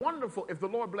wonderful if the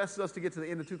Lord blesses us to get to the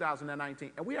end of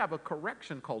 2019 and we have a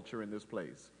correction culture in this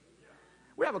place.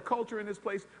 We have a culture in this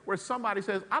place where somebody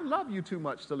says, I love you too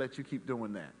much to let you keep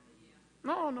doing that.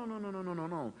 No.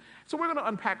 So we're going to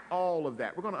unpack all of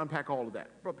that. Brother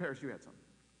Parrish, you had something.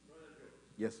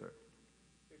 Yes, sir.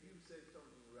 If you said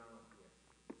something around here.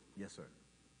 Yes, sir.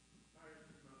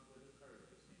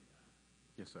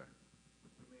 Yes, sir.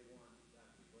 You may want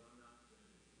that, but I'm not going to.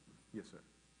 Yes, sir.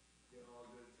 They're all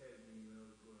going to tell me when I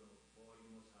was growing up, oh, you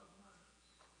must have manners.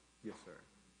 Yes, sir.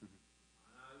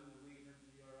 And I will wait until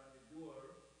you're at the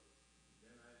door,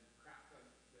 then I crack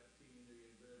that thing in your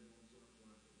bed and so on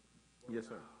and so on. But Yes,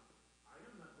 sir. I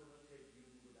am not going to take you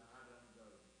with a hand on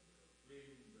the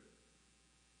flaming bird.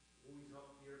 Who is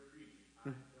up here preaching?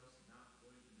 I'm just not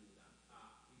going to do that.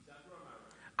 Is that wrong or right?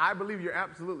 I believe you're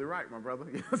absolutely right, my brother.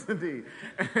 Yes, indeed.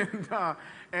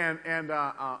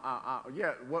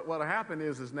 Yeah, what'll happen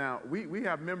is now we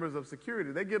have members of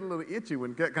security. They get a little itchy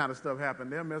when that kind of stuff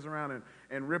happens. They'll mess around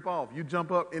and rip off. You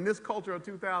jump up in this culture of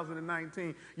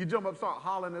 2019. You jump up, start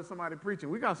hollering at somebody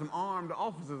preaching. We got some armed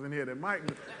officers in here that might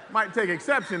take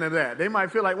exception to that. They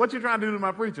might feel like, what you trying to do to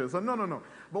my preacher? So no.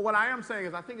 But what I am saying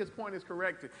is, I think his point is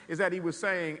correct. Is that he was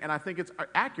saying, and I think it's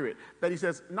accurate, that he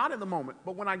says, not in the moment,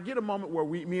 but when I get a moment where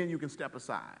me and you can step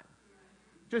aside,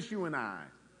 just you and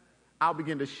I'll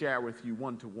begin to share with you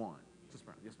one-to-one. Yes,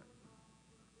 ma'am.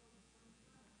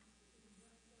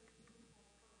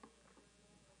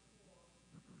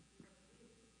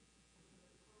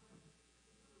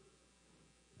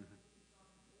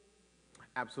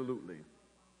 Absolutely.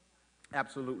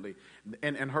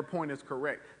 And her point is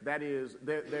correct. That is,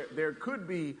 there could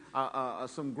be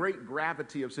some great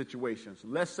gravity of situations.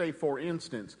 Let's say, for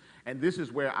instance, and this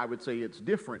is where I would say it's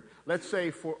different. Let's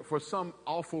say for some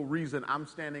awful reason, I'm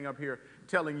standing up here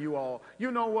telling you all,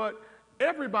 you know what?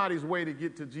 Everybody's way to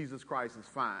get to Jesus Christ is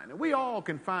fine. And we all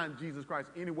can find Jesus Christ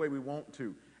any way we want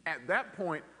to. At that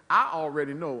point, I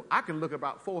already know I can look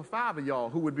about 4 or 5 of y'all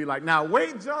who would be like, now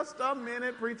wait just a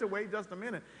minute, preacher, wait just a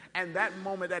minute. And that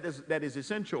moment, that is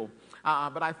essential.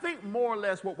 But I think more or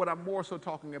less what I'm more so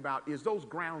talking about is those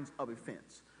grounds of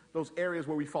offense, those areas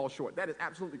where we fall short. That is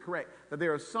absolutely correct, that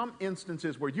there are some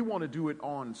instances where you want to do it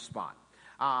on spot.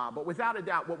 But without a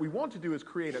doubt, what we want to do is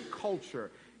create a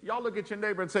culture. Y'all look at your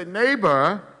neighbor and say,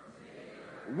 neighbor,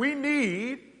 we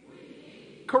need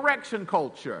correction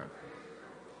culture.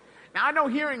 Now, I know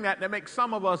hearing that makes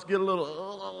some of us get a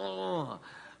little,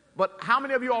 but how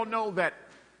many of you all know that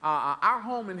our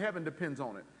home in heaven depends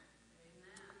on it?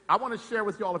 I want to share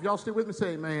with y'all, if y'all still with me,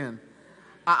 say amen.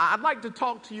 I'd like to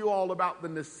talk to you all about the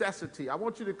necessity. I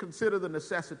want you to consider the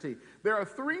necessity. There are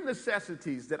 3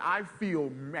 necessities that I feel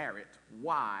merit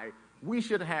why we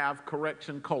should have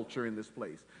correction culture in this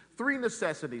place. 3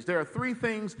 necessities. There are 3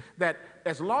 things that,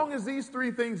 as long as these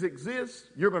 3 things exist,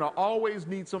 you're going to always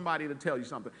need somebody to tell you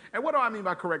something. And what do I mean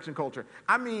by correction culture?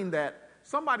 I mean that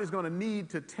somebody's going to need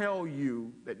to tell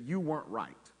you that you weren't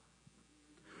right.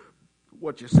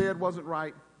 What you said wasn't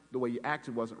right. The way you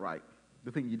acted wasn't right.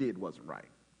 The thing you did wasn't right.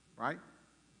 Right?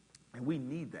 And we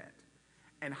need that.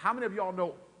 And how many of y'all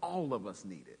know all of us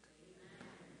need it?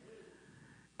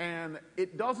 And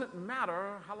it doesn't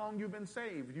matter how long you've been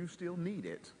saved, you still need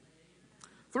it.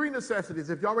 3 necessities.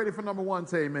 If y'all ready for number 1,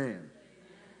 say amen. Amen.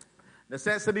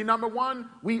 Necessity number 1,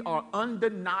 we are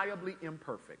undeniably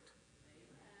imperfect.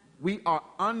 We are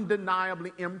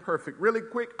undeniably imperfect. Really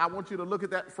quick, I want you to look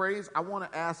at that phrase. I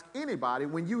want to ask anybody,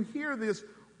 when you hear this,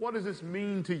 what does this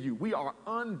mean to you? We are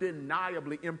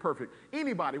undeniably imperfect.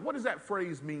 Anybody, what does that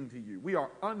phrase mean to you? We are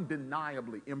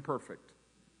undeniably imperfect.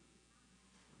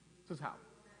 This is how.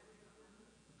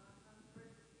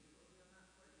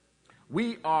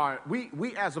 We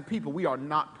as a people, we are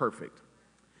not perfect.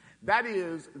 That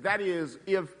is,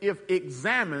 if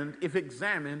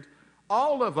examined,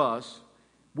 all of us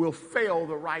will fail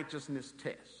the righteousness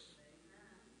test.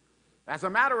 As a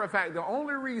matter of fact, the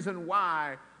only reason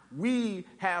why we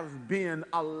have been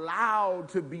allowed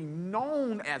to be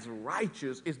known as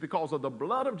righteous is because of the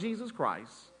blood of Jesus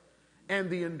Christ and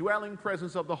the indwelling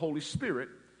presence of the Holy Spirit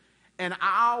and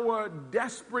our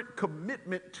desperate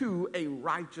commitment to a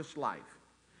righteous life.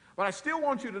 But I still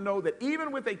want you to know that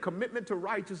even with a commitment to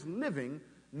righteous living,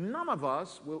 none of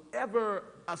us will ever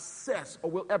assess or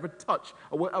will ever touch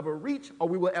or will ever reach or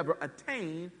we will ever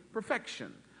attain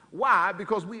perfection. Why?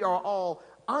 Because we are all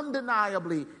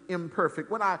undeniably imperfect.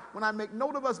 When I make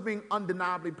note of us being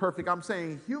undeniably perfect, I'm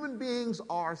saying human beings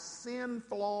are sin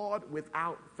flawed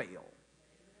without fail.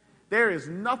 There is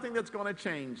nothing that's going to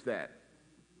change that.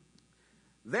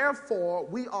 Therefore,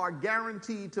 we are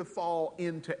guaranteed to fall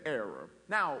into error.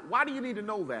 Now, why do you need to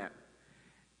know that?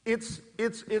 It's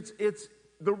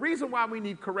the reason why we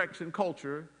need correction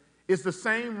culture is the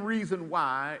same reason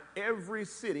why every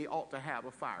city ought to have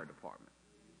a fire department.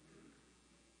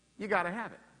 You got to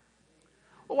have it.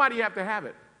 Well, why do you have to have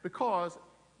it? Because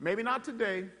maybe not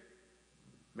today,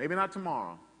 maybe not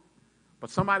tomorrow, but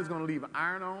somebody's going to leave an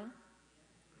iron on.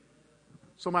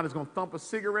 Somebody's going to thump a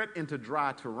cigarette into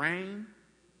dry terrain.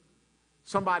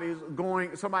 Somebody's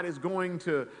going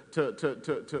to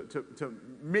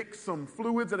mix some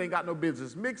fluids that ain't got no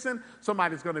business mixing.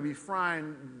 Somebody's going to be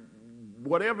frying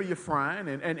whatever you're frying,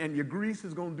 and your grease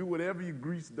is going to do whatever your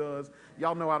grease does.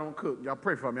 Y'all know I don't cook. Y'all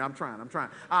pray for me. I'm trying.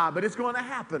 But it's going to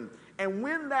happen. And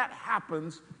when that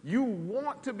happens, you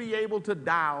want to be able to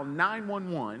dial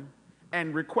 911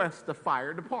 and request the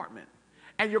fire department.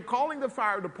 And you're calling the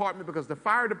fire department because the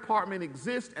fire department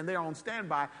exists and they're on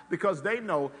standby because they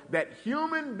know that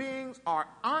human beings are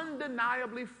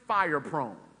undeniably fire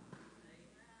prone.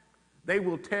 They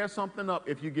will tear something up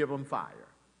if you give them fire.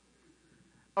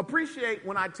 Appreciate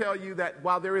when I tell you that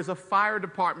while there is a fire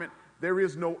department, there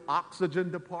is no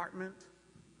oxygen department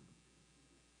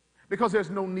because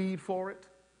there's no need for it.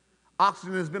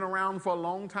 Oxygen has been around for a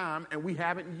long time and we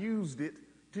haven't used it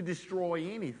to destroy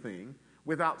anything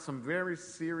without some very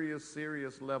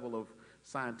serious level of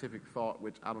scientific thought,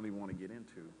 which I don't even want to get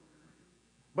into.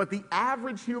 But the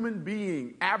average human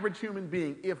being,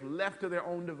 if left to their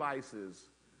own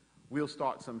devices, will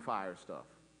start some fire stuff.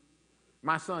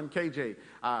 My son, KJ,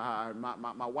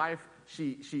 my wife,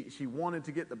 she wanted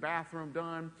to get the bathroom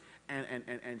done,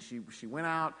 and she went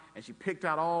out and she picked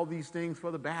out all these things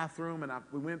for the bathroom, and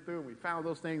we went through and we found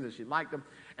those things and she liked them,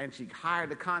 and she hired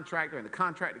the contractor, and the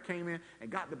contractor came in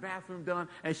and got the bathroom done,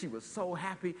 and she was so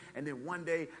happy. And then one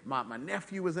day my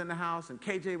nephew was in the house and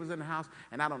KJ was in the house,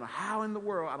 and I don't know how in the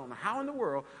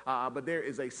world, but there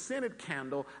is a scented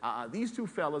candle. These two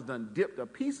fellas done dipped a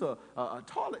piece of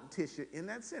toilet tissue in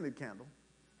that scented candle,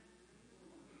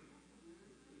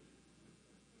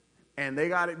 and they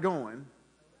got it going.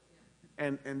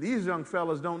 And these young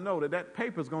fellas don't know that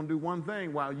paper's going to do one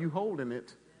thing while you holding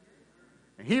it.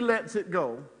 And he lets it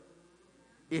go.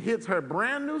 It hits her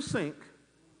brand new sink,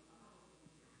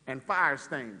 and fire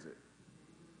stains it.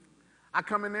 I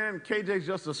come in there, and KJ's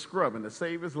just a scrubbing to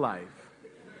save his life.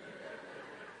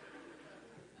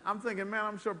 I'm thinking, man,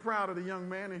 I'm sure proud of the young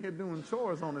man in here doing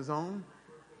chores on his own.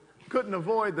 Couldn't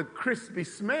avoid the crispy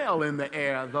smell in the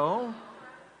air, though.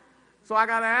 So I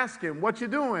got to ask him, what you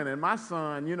doing? And my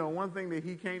son, one thing that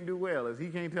he can't do well is he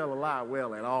can't tell a lie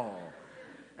well at all.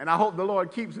 And I hope the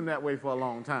Lord keeps him that way for a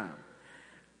long time.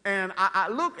 And I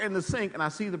look in the sink and I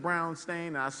see the brown stain,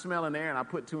 and I smell in there, and I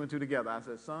put two and two together. I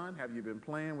said, son, have you been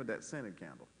playing with that scented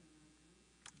candle?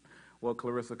 Well,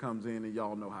 Clarissa comes in, and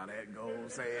y'all know how that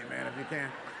goes. Say amen if you can.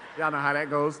 Y'all know how that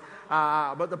goes.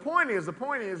 But the point is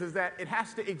that it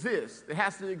has to exist. It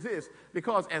has to exist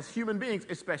because as human beings,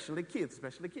 especially kids,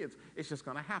 it's just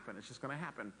going to happen. It's just going to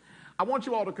happen. I want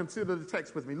you all to consider the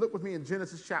text with me. Look with me in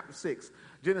Genesis chapter 6.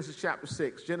 Genesis chapter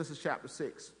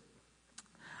 6.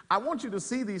 I want you to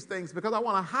see these things because I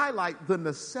want to highlight the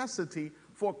necessity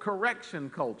for correction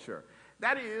culture.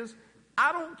 That is,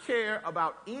 I don't care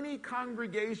about any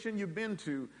congregation you've been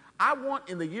to. I want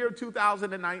in the year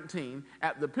 2019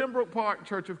 at the Pembroke Park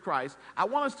Church of Christ, I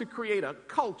want us to create a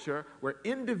culture where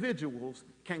individuals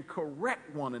can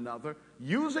correct one another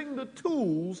using the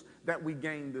tools that we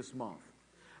gained this month.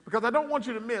 Because I don't want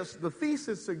you to miss, the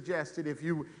thesis suggested, if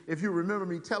you remember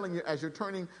me telling you as you're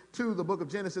turning to the book of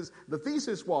Genesis, the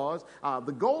thesis was,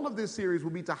 the goal of this series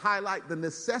will be to highlight the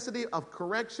necessity of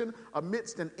correction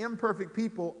amidst an imperfect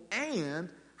people and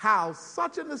how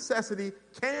such a necessity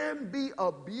can be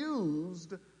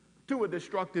abused to a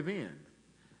destructive end.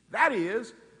 That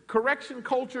is, correction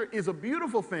culture is a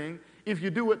beautiful thing if you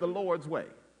do it the Lord's way.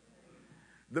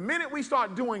 The minute we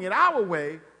start doing it our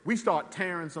way, we start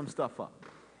tearing some stuff up.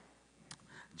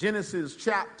 Genesis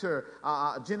chapter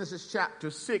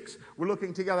 6, we're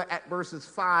looking together at verses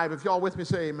 5. If y'all with me,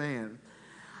 say amen.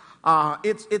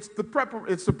 It's the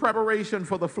preparation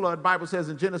for the flood. Bible says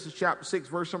in Genesis chapter 6,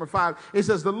 verse number 5, it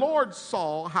says, the Lord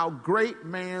saw how great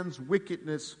man's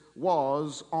wickedness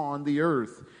was on the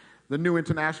earth. The New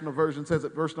International Version says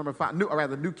at verse number 5,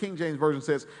 the New King James Version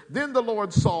says, then the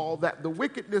Lord saw that the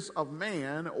wickedness of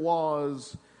man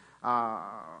was...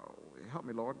 help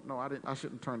me, Lord. No, I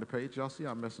shouldn't turn the page. Y'all see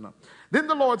I'm messing up. Then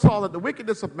the Lord saw that the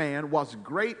wickedness of man was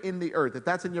great in the earth. If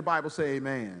that's in your Bible, say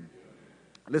amen.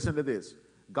 Listen to this.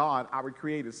 God, our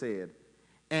Creator, said,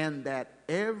 and that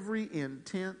every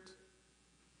intent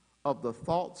of the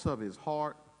thoughts of his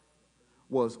heart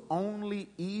was only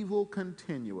evil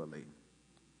continually.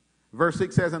 Verse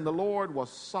 6 says, and the Lord was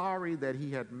sorry that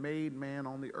he had made man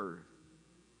on the earth.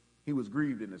 He was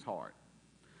grieved in his heart.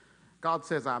 God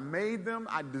says, I made them,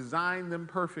 I designed them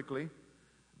perfectly,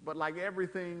 but like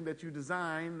everything that you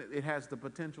design, it has the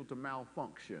potential to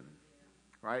malfunction,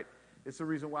 right? It's the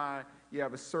reason why you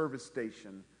have a service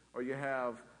station, or you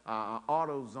have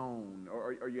AutoZone,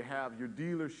 or you have your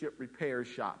dealership repair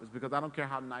shop. It's because I don't care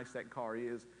how nice that car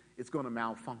is, it's going to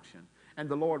malfunction. And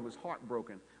the Lord was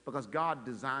heartbroken because God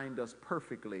designed us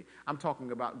perfectly. I'm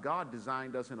talking about God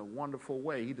designed us in a wonderful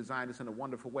way. He designed us in a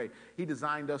wonderful way. He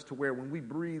designed us to where when we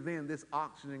breathe in, this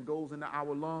oxygen goes into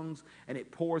our lungs and it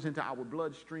pours into our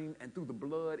bloodstream, and through the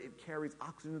blood it carries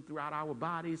oxygen throughout our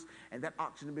bodies, and that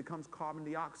oxygen becomes carbon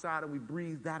dioxide, and we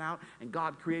breathe that out. And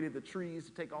God created the trees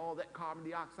to take all that carbon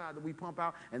dioxide that we pump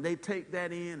out, and they take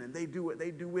that in and they do what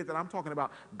they do with it. I'm talking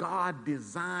about God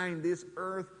designed this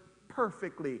earth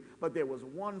perfectly, but there was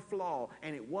one flaw,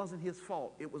 and it wasn't his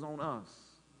fault. It was on us.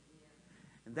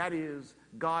 And that is,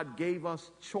 God gave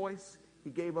us choice, he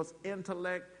gave us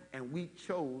intellect, and we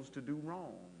chose to do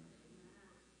wrong.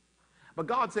 But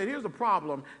God said, here's the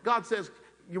problem. God says,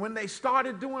 when they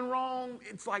started doing wrong,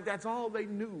 it's like that's all they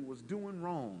knew was doing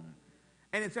wrong.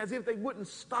 And it's as if they wouldn't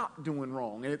stop doing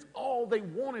wrong. And it's all they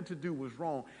wanted to do was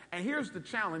wrong. And here's the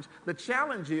challenge. The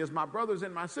challenge is, my brothers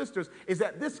and my sisters, is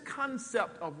that this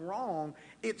concept of wrong,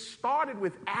 it started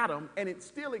with Adam and it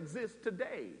still exists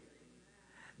today.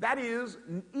 That is,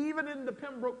 even in the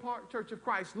Pembroke Park Church of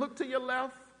Christ, look to your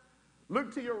left,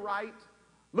 look to your right,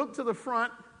 look to the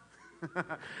front.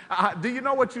 Do you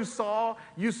know what you saw?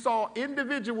 You saw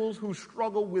individuals who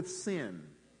struggle with sin.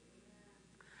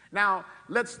 Now,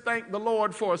 let's thank the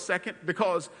Lord for a second,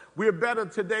 because we're better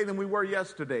today than we were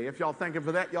yesterday. If y'all thanking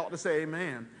for that, you ought to say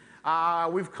amen.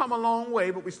 We've come a long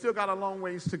way, but we still got a long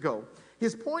ways to go.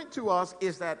 His point to us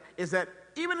is that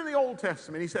even in the Old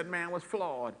Testament, he said man was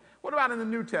flawed. What about in the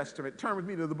New Testament? Turn with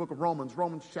me to the book of Romans,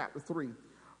 Romans chapter 3.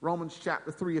 Romans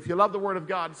chapter 3. If you love the word of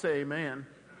God, say amen.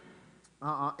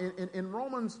 In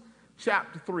Romans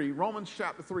chapter 3,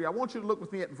 I want you to look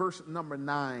with me at verse number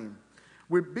 9.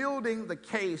 We're building the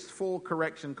case for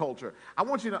correction culture. I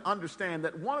want you to understand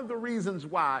that one of the reasons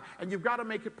why, and you've got to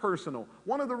make it personal,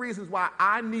 one of the reasons why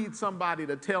I need somebody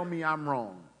to tell me I'm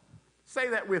wrong. Say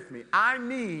that with me. I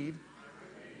need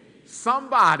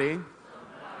somebody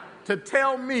to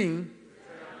tell me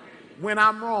when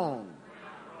I'm wrong.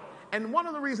 And one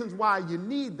of the reasons why you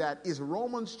need that is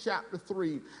Romans chapter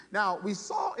 3. Now, we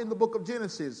saw in the book of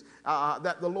Genesis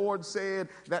that the Lord said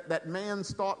that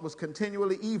man's thought was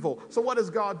continually evil. So what does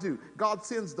God do? God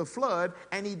sends the flood,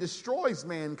 and he destroys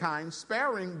mankind,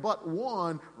 sparing but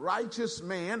one righteous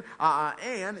man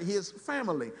and his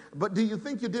family. But do you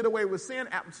think you did away with sin?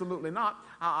 Absolutely not,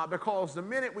 because the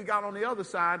minute we got on the other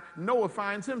side, Noah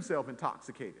finds himself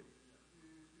intoxicated.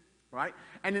 Right?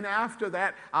 And then after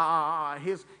that,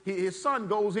 his son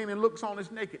goes in and looks on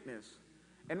his nakedness.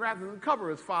 And rather than cover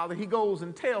his father, he goes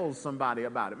and tells somebody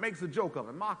about it, makes a joke of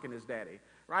it, mocking his daddy.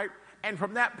 Right? And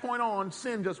from that point on,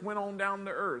 sin just went on down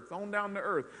to earth,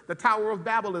 The Tower of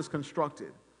Babel is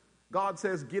constructed. God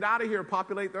says, get out of here,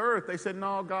 populate the earth. They said,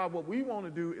 no, God, what we want to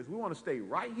do is we want to stay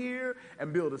right here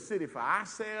and build a city for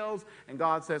ourselves. And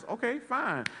God says, okay,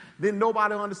 fine. Then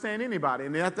nobody will understand anybody.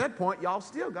 And at that point, y'all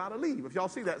still got to leave. If y'all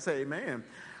see that, say amen.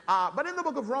 But in the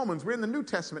book of Romans, we're in the New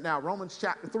Testament now, Romans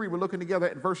chapter 3, we're looking together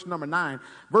at verse number 9.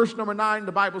 Verse number 9,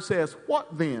 the Bible says,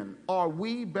 what then? Are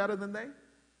we better than they?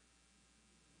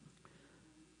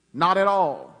 Not at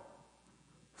all.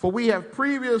 For we have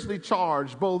previously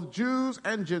charged both Jews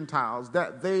and Gentiles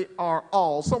that they are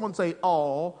all, someone say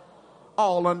all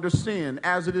under sin.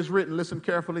 As it is written, listen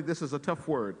carefully, this is a tough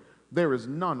word. There is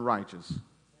none righteous.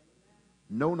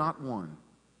 No, not one.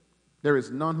 There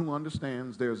is none who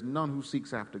understands. There is none who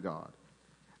seeks after God.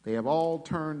 They have all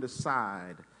turned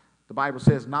aside. The Bible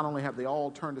says not only have they all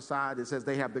turned aside, it says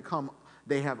they have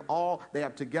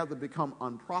together become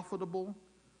unprofitable.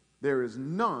 There is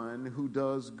none who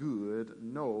does good,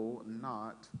 no,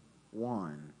 not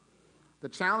one. The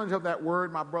challenge of that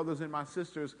word, my brothers and my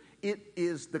sisters, it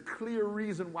is the clear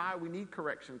reason why we need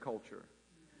correction culture.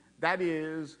 That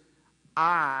is,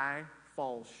 I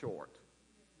fall short.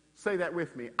 Say that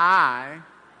with me.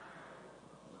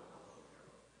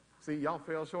 See, y'all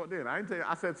fell short then. I didn't tell you.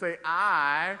 I said, say,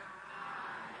 I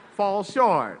fall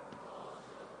short.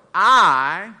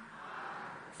 I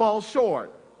fall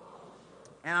short.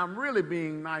 And I'm really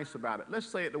being nice about it. Let's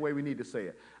say it the way we need to say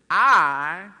it.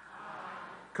 I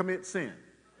commit sin.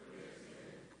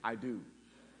 I do.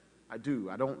 I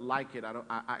don't like it.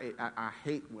 I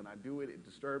hate when I do it. It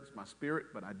disturbs my spirit,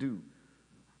 but I do.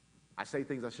 I say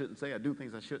things I shouldn't say. I do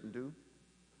things I shouldn't do.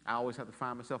 I always have to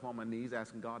find myself on my knees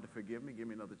asking God to forgive me, give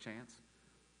me another chance.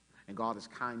 And God is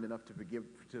kind enough to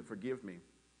forgive me.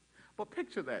 But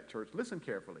picture that, church. Listen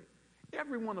carefully.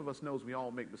 Every one of us knows we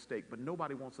all make mistakes, but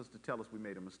nobody wants us to tell us we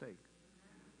made a mistake.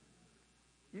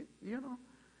 You know?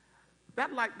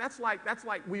 That's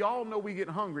like we all know we get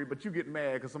hungry, but you get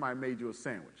mad because somebody made you a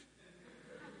sandwich.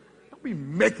 Don't be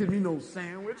making me no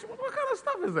sandwich. What kind of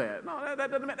stuff is that? No, that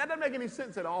doesn't make any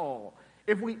sense at all.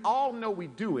 If we all know we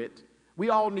do it, we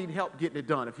all need help getting it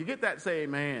done. If you get that, say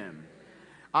amen.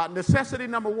 Necessity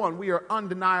number one, we are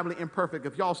undeniably imperfect.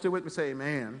 If y'all still with me, say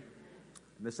amen.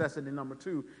 Necessity number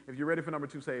two, if you're ready for number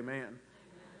two, say amen.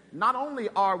 Not only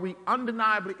are we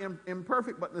undeniably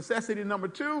imperfect, but necessity number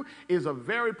two is a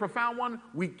very profound one.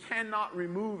 We cannot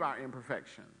remove our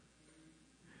imperfection.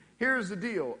 Here's the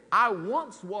deal. I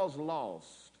once was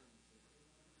lost,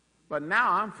 but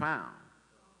now I'm found.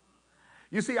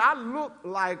 You see, I look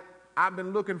like I've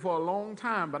been looking for a long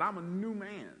time, but I'm a new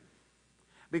man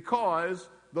because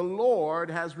the Lord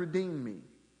has redeemed me.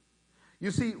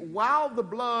 You see, while the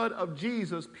blood of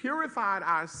Jesus purified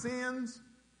our sins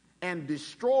and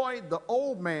destroyed the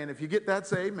old man, if you get that,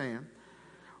 say amen.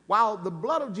 While the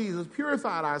blood of Jesus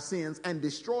purified our sins and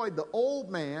destroyed the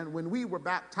old man when we were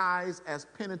baptized as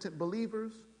penitent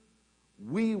believers,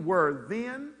 we were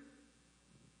then,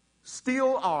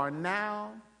 still are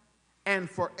now, and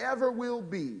forever will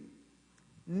be,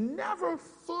 never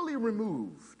fully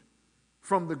removed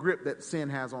from the grip that sin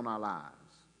has on our lives.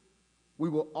 We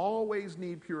will always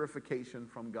need purification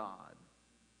from God.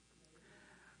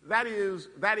 That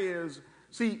is,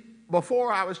 see,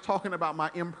 before I was talking about my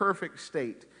imperfect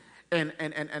state, and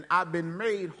I've been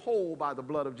made whole by the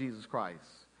blood of Jesus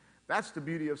Christ. That's the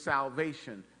beauty of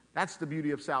salvation. That's the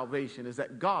beauty of salvation, is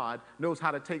that God knows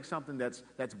how to take something that's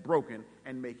broken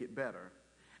and make it better.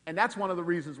 And that's one of the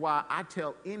reasons why I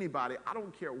tell anybody, I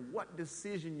don't care what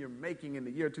decision you're making in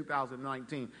the year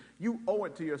 2019, you owe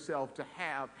it to yourself to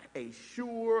have a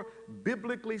sure,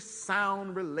 biblically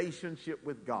sound relationship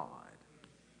with God.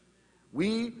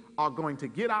 We are going to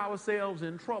get ourselves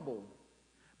in trouble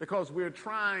because we're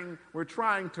trying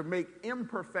to make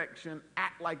imperfection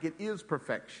act like it is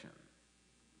perfection.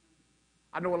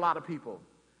 I know a lot of people.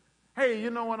 Hey, you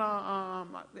know what?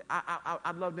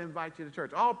 I'd love to invite you to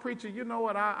church. Oh, preacher, you know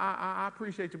what? I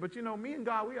appreciate you, but you know, me and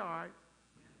God, we all right.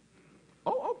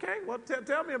 Oh, okay. Well,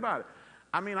 tell me about it.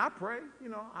 I mean, I pray. You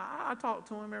know, I talk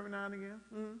to him every now and again.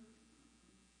 Mm-hmm.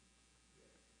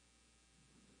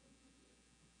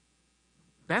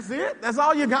 That's it? That's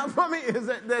all you got for me? Is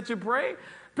that you pray?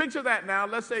 Picture that now.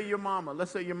 Let's say your mama.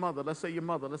 Let's say your mother. Let's say your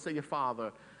mother. Let's say your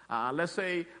father. Let's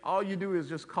say all you do is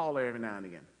just call her every now and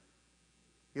again.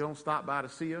 You don't stop by to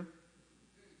see her.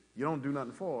 You don't do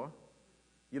nothing for her.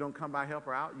 You don't come by help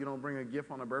her out. You don't bring her a gift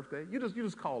on her birthday. You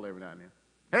just call her every now and then.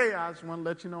 Hey, I just want to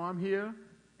let you know I'm here.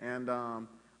 And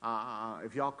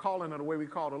if y'all calling her the way we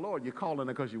call the Lord, you're calling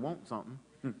her because you want something.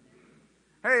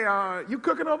 Hey, you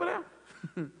cooking over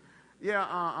there?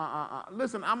 Yeah,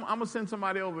 listen, I'm going to send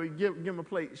somebody over, give them a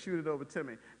plate, shoot it over to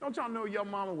me. Don't y'all know your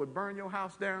mama would burn your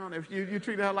house down if you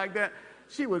treated her like that?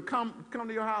 She would come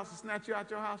to your house and snatch you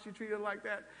out your house. You treat her like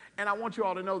that. And I want you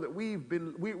all to know that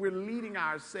we're leading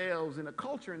ourselves in a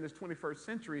culture in this 21st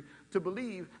century to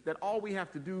believe that all we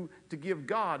have to do to give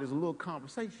God is a little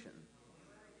conversation.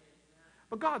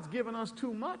 But God's given us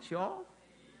too much, y'all.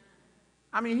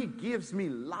 I mean, he gives me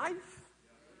life,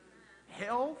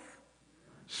 health,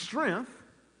 strength.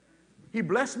 He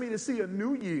blessed me to see a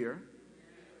new year.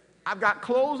 I've got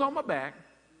clothes on my back,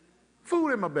 food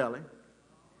in my belly,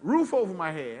 roof over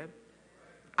my head.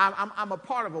 I'm a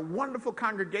part of a wonderful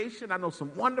congregation. I know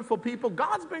some wonderful people.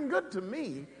 God's been good to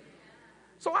me,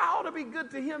 so I ought to be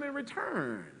good to him in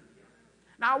return.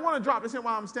 Now, I want to drop this in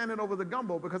while I'm standing over the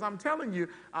gumbo, because I'm telling you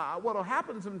what will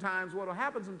happen sometimes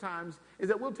is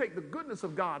that we'll take the goodness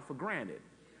of God for granted.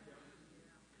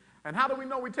 And how do we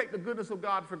know we take the goodness of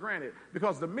God for granted?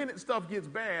 Because the minute stuff gets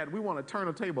bad, we want to turn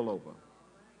a table over.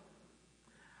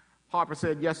 Harper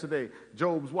said yesterday,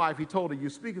 Job's wife, he told her, you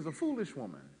speak as a foolish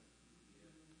woman.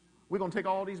 We're going to take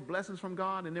all these blessings from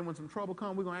God, and then when some trouble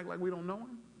comes, we're going to act like we don't know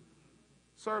him?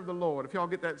 Serve the Lord. If y'all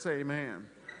get that, say amen.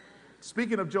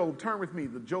 Speaking of Job, turn with me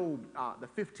to Job, the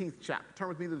 15th chapter. Turn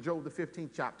with me to Job, the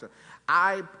 15th chapter.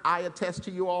 I attest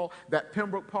to you all that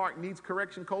Pembroke Park needs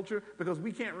correction culture because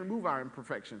we can't remove our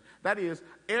imperfection. That is,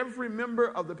 every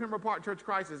member of the Pembroke Park Church of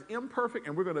Christ is imperfect,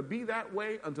 and we're going to be that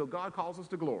way until God calls us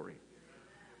to glory.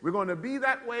 We're going to be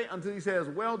that way until he says,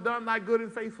 well done, thy good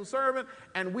and faithful servant,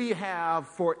 and we have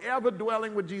forever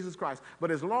dwelling with Jesus Christ.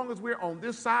 But as long as we're on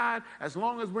this side, as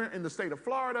long as we're in the state of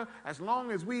Florida, as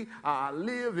long as we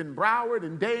live in Broward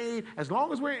and Dade, as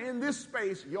long as we're in this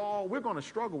space, y'all, we're going to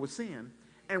struggle with sin,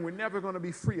 and we're never going to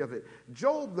be free of it.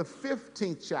 Job, the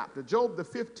 15th chapter. Job, the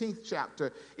 15th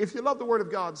chapter. If you love the word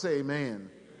of God, say amen.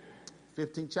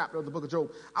 15th chapter of the book of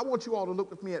Job. I want you all to look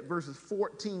with me at verses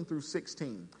 14 through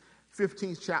 16.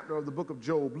 15th chapter of the book of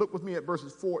Job. Look with me at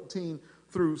verses 14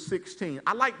 through 16.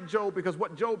 I like Job because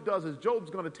what Job does is Job's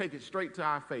going to take it straight to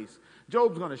our face.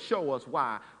 Job's going to show us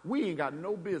why we ain't got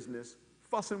no business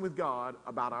fussing with God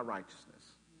about our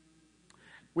righteousness.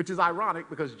 Which is ironic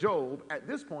because Job, at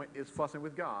this point, is fussing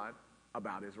with God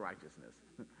about his righteousness.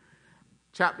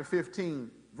 Chapter 15,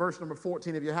 verse number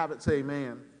 14. If you have it, say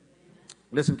amen.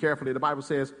 Listen carefully. The Bible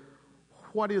says,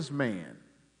 what is man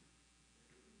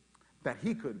that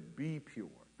he could be pure?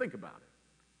 Think about it.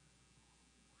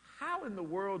 How in the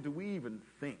world do we even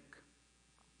think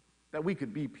that we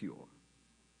could be pure?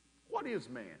 What is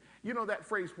man? You know, that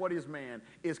phrase, what is man,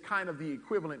 is kind of the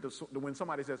equivalent to when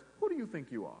somebody says, who do you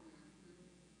think you are?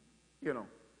 You know,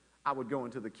 I would go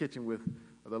into the kitchen with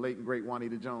the late and great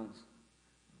Juanita Jones.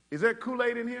 Is there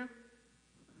Kool-Aid in here?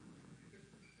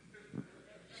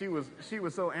 She was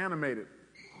so animated.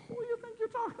 Who do you think you're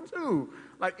talking to?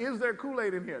 Like, is there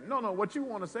Kool-Aid in here? No, what you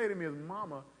want to say to me is,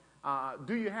 Mama,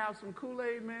 do you have some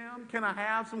Kool-Aid, ma'am? Can I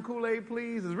have some Kool-Aid,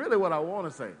 please? Is really what I want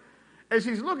to say. And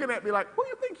she's looking at me like, who do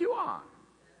you think you are?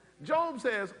 Job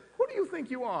says, who do you think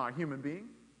you are, human being?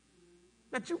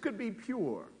 That you could be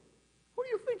pure. Who do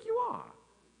you think you are?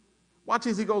 Watch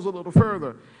as he goes a little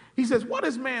further. He says, what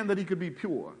is man that he could be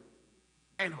pure?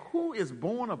 And who is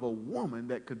born of a woman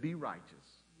that could be righteous?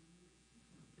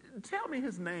 Tell me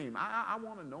his name. I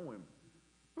want to know him.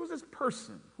 Who's this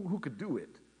person who could do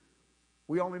it?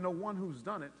 We only know one who's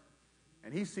done it,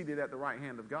 and he's seated at the right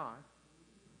hand of God.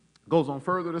 Goes on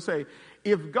further to say,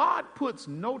 if God puts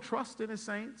no trust in his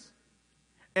saints,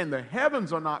 and the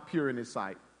heavens are not pure in his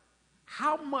sight,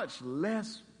 how much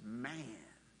less man,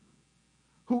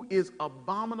 who is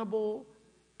abominable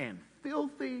and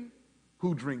filthy,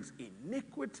 who drinks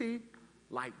iniquity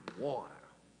like water.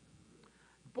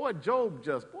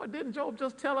 Didn't Job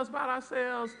just tell us about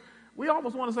ourselves? We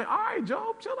almost want to say, all right,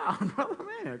 Job, chill out, brother,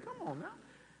 man, come on now.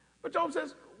 But Job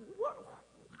says,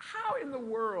 how in the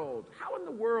world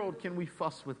can we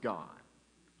fuss with God?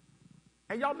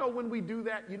 And y'all know when we do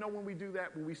that,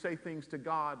 when we say things to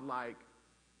God like,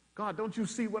 God, don't you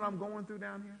see what I'm going through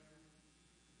down here?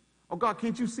 Oh, God,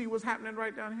 can't you see what's happening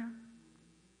right down here?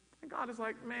 And God is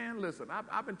like, man, listen,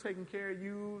 I've been taking care of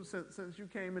you since you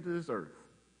came into this earth.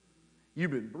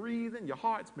 You've been breathing, your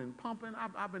heart's been pumping,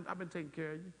 I've been taking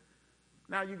care of you.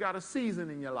 Now you got a season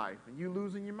in your life and you're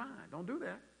losing your mind. Don't do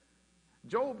that.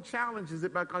 Job challenges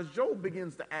it because Job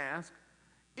begins to ask,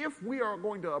 if we are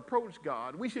going to approach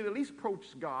God, we should at least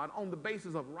approach God on the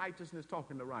basis of righteousness,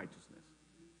 talking to righteousness.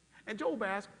 And Job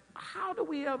asks, how do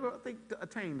we ever think to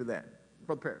attain to that?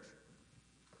 Brother Parrish.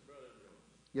 Brother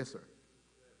Jones. Yes, sir.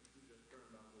 You just turned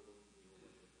back over to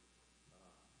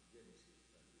Genesis.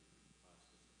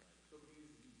 So he's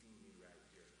leading me right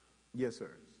here now. Yes,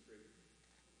 sir.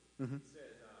 Mm-hmm. It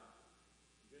says,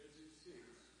 Genesis 6,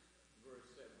 verse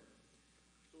 7.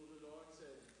 So the Lord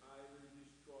said, I will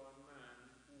destroy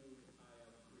man whom I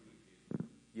have created.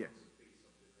 Yes. On the face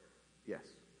of the earth. Yes.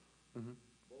 Mm-hmm.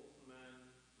 Both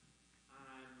man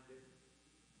and,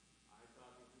 I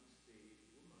thought it would say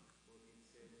woman, but it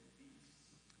said beast.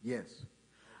 Yes.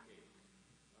 Okay.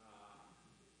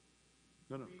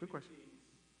 No, good question.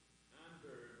 And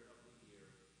bird of the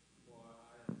air, for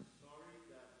I am sorry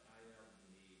that I have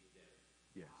made them.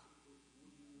 Yes.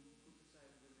 Would you put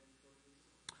aside women for this?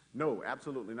 No,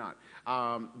 absolutely not.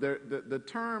 The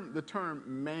term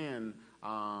man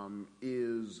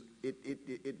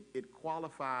it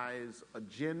qualifies a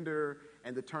gender,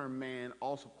 and the term man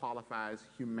also qualifies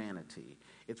humanity.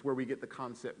 It's where we get the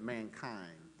concept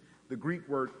mankind. The Greek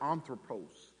word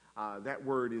anthropos, that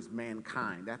word is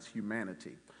mankind. That's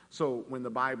humanity. So when the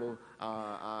Bible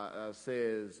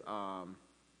says,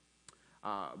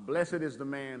 blessed is the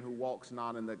man who walks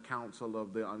not in the counsel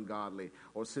of the ungodly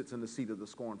or sits in the seat of the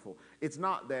scornful. It's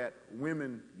not that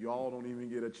women, y'all don't even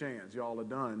get a chance. Y'all are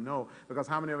done. No, because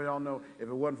how many of y'all know if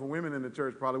it wasn't for women in the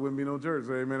church, probably wouldn't be no church.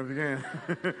 So amen if you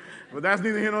can. But that's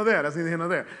neither here nor there. That's neither here nor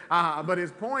there. But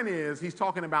his point is, he's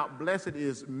talking about blessed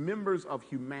is members of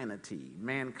humanity,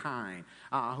 mankind,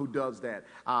 who does that.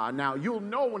 Now, you'll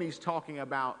know when he's talking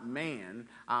about man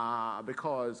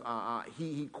because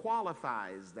he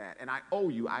qualifies that. And I owe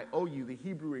you the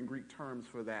Hebrew and Greek terms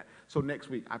for that. So next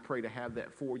week, I pray to have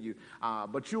that for you.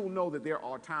 But you'll know that there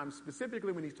are times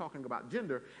specifically when he's talking about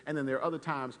gender, and then there are other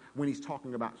times when he's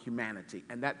talking about humanity.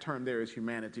 And that term there is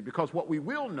humanity. Because what we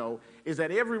will know is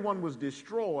that everyone was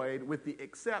destroyed with the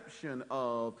exception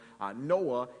of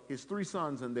Noah, his 3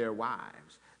 sons, and their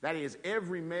wives. That is,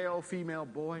 every male, female,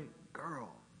 boy,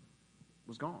 girl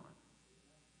was gone.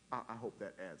 I hope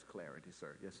that adds clarity,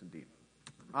 sir. Yes, indeed.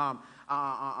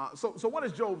 So what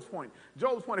is Job's point?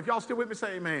 Job's point, if y'all still with me,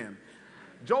 say amen.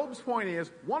 Job's point is,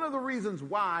 one of the reasons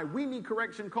why we need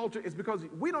correction culture is because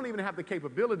we don't even have the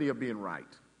capability of being right.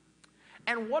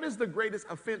 And what is the greatest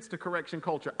offense to correction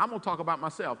culture? I'm going to talk about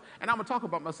myself. And I'm going to talk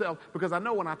about myself because I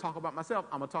know when I talk about myself,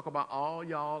 I'm going to talk about all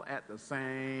y'all at the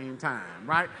same time,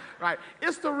 right? Right.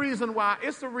 It's the reason why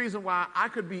I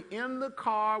could be in the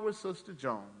car with Sister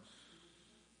Jones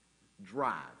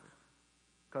driving.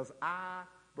 Because I,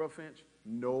 Brother Finch,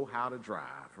 know how to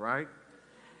drive, right?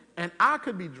 And I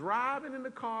could be driving in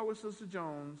the car with Sister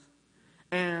Jones,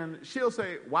 and she'll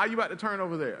say, why are you about to turn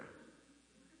over there?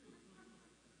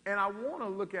 And I want to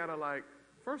look at her like,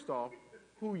 first off,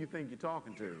 who you think you're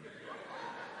talking to?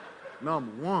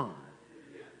 Number one.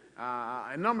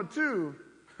 And number two,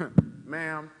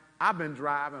 ma'am, I've been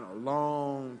driving a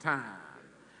long time.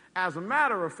 As a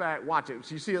matter of fact, watch it.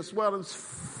 You see it swelling?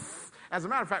 As a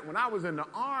matter of fact, when I was in the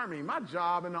Army, my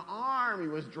job in the Army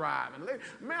was driving.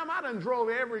 Ma'am, I done drove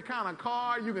every kind of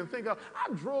car you can think of.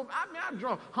 I drove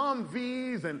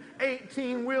Humvees and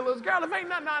 18-wheelers. Girl, if ain't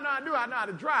nothing I do, I know how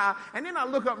to drive. And then I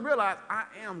look up and realize I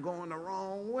am going the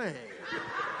wrong way.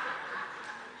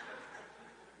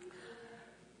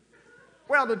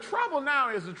 Well, the trouble now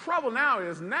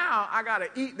is now I got to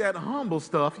eat that humble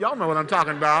stuff. Y'all know what I'm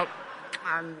talking about.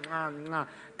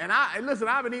 And listen,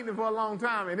 I've been eating it for a long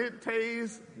time, and it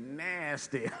tastes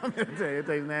nasty. I'm going to tell you, it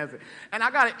tastes nasty. And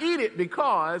I got to eat it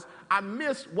because I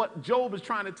miss what Job is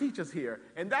trying to teach us here,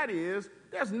 and that is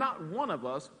there's not one of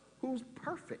us who's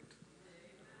perfect.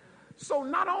 So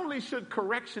not only should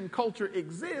correction culture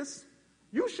exist,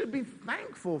 you should be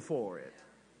thankful for it.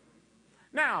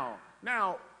 Now,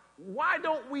 why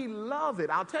don't we love it?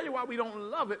 I'll tell you why we don't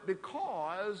love it,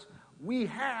 because we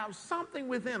have something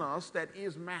within us that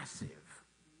is massive.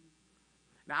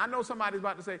 Now, I know somebody's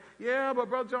about to say, yeah, but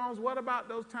Brother Jones, what about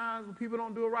those times when people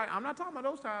don't do it right? I'm not talking about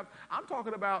those times. I'm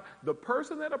talking about the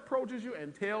person that approaches you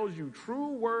and tells you true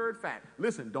word fact.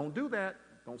 Listen, don't do that.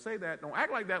 Don't say that. Don't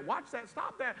act like that. Watch that.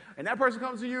 Stop that. And that person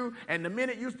comes to you, and the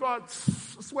minute you start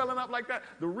swelling up like that,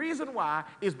 the reason why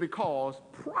is because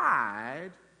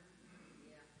pride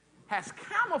has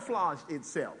camouflaged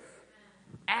itself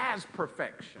as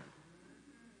perfection.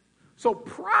 So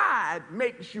pride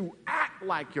makes you act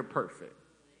like you're perfect.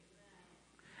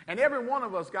 And every one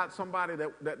of us got somebody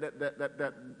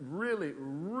that really,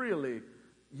 really,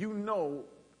 you know,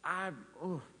 I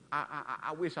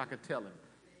wish I could tell him.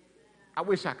 I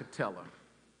wish I could tell her.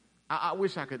 I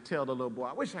wish I could tell the little boy.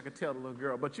 I wish I could tell the little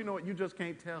girl. But you know what? You just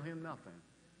can't tell him nothing.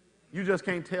 You just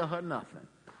can't tell her nothing.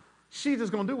 She's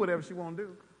just going to do whatever she want to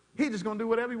do. He's just going to do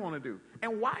whatever he want to do.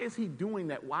 And why is he doing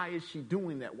that? Why is she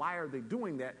doing that? Why are they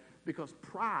doing that? Because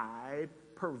pride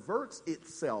perverts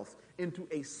itself into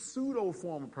a pseudo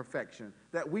form of perfection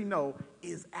that we know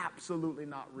is absolutely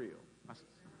not real.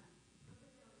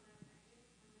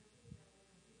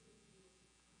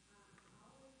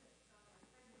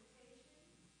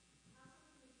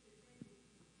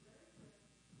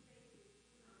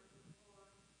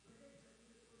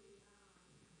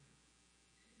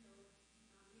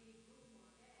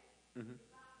 Mm-hmm.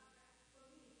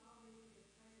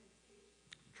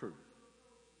 True.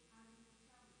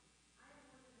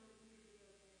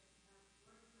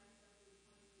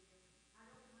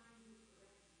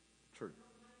 True.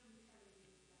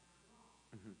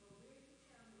 Mm-hmm.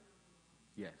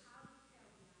 Yes.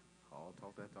 All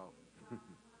talk that talk.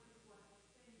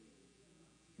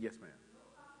 Yes, ma'am.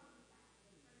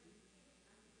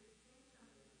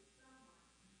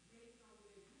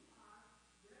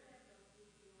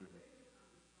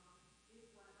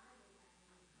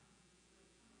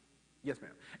 Yes,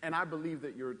 ma'am. And I believe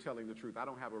that you're telling the truth. I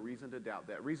don't have a reason to doubt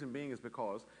that. Reason being is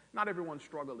because not everyone's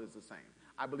struggle is the same.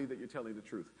 I believe that you're telling the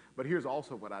truth. But here's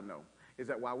also what I know, is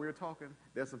that while we're talking,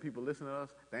 there's some people listening to us,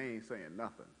 they ain't saying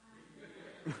nothing.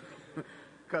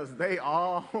 Because they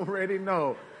already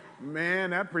know, man,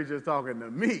 that preacher's talking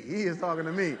to me. He is talking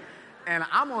to me. And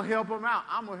I'm going to help him out.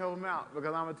 I'm going to help him out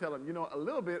because I'm going to tell him, you know, a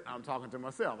little bit, I'm talking to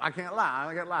myself. I can't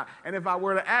lie. And if I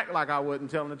were to act like I wasn't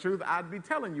telling the truth, I'd be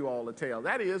telling you all the tale.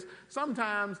 That is,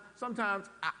 sometimes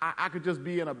I could just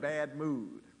be in a bad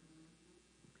mood.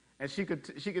 And she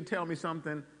could tell me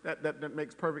something that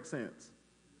makes perfect sense.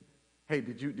 Hey,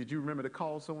 did you remember to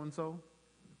call so-and-so?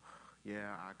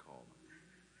 Yeah, I called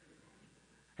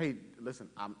him. Hey, listen,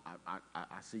 I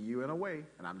see you in a way,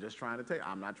 and I'm just trying to tell you,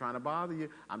 I'm not trying to bother you.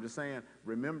 I'm just saying,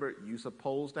 remember, you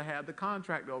supposed to have the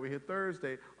contract over here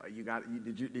Thursday.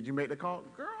 Did you make the call?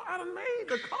 Girl, I done made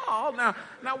the call. Now,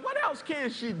 what else can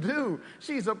she do?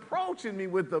 She's approaching me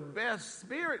with the best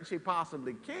spirit she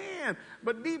possibly can,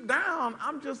 but deep down,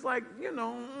 I'm just like,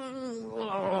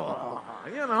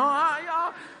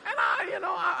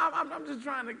 I'm just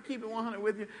trying to keep it 100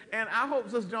 with you. And I hope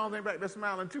Sister Jones ain't back there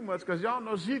smiling too much, because y'all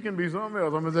know she can be something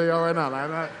else. I'm going to tell y'all right now.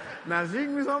 Now, she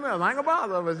can be something else. I ain't going to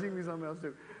bother her, but she can be something else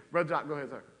too. Brother Jock, go ahead,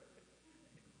 sir.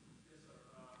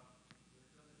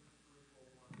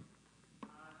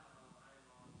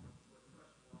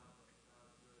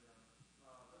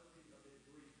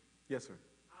 Yes, sir.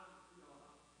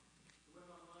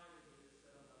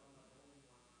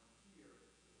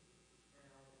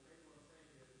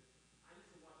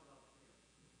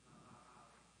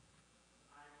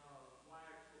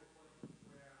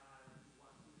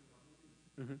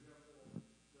 Mm-hmm.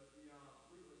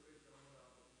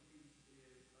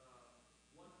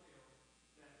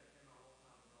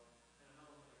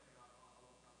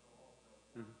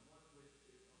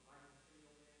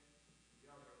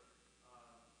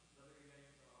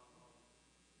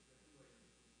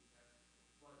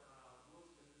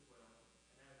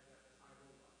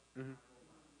 Mm-hmm.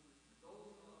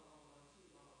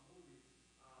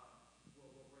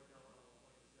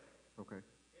 Okay.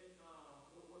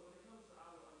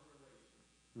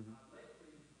 Mm-hmm.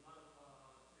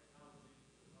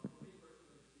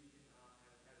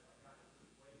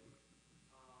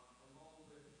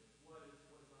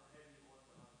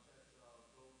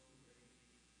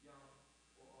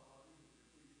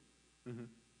 Mm-hmm.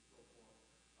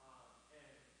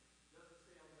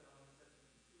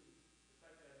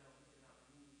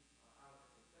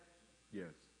 Yes.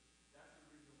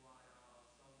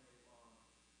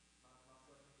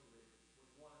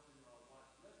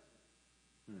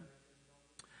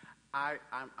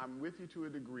 I'm with you to a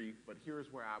degree, but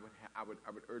here's where I would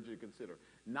urge you to consider.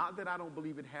 Not that I don't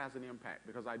believe it has an impact,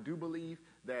 because I do believe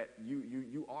that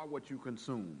you are what you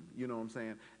consume. You know what I'm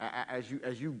saying?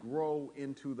 As you grow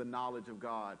into the knowledge of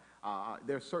God,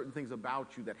 there's certain things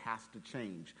about you that has to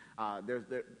change.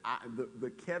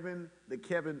 The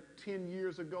Kevin 10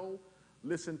 years ago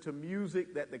listen to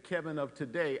music that the Kevin of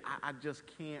today I just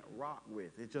can't rock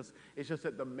with. It's just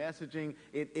that the messaging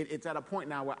it's at a point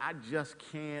now where I just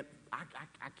can't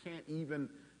even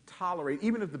tolerate,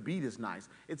 even if the beat is nice.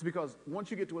 It's because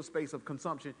once you get to a space of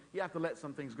consumption, you have to let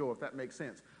some things go, if that makes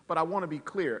sense. But I want to be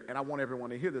clear, and I want everyone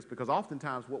to hear this, because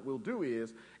oftentimes what we'll do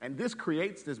is, and this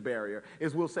creates this barrier,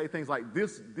 is we'll say things like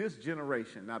this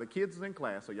generation. Now the kids is in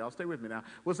class, so y'all stay with me now.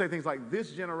 We'll say things like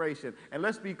this generation, and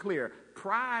let's be clear,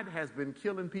 pride has been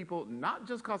killing people not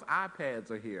just because iPads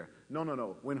are here.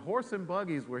 No. When horse and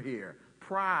buggies were here,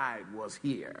 pride was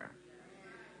here.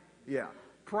 Yeah.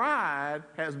 Pride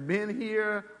has been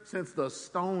here since the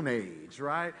Stone Age,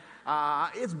 right?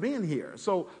 It's been here.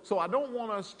 So I don't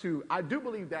want us to, I do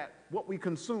believe that what we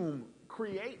consume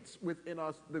creates within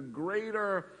us the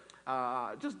greater,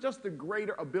 just the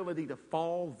greater ability to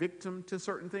fall victim to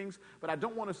certain things. But I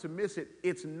don't want us to miss it.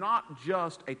 It's not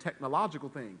just a technological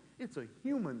thing. It's a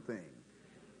human thing.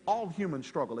 All humans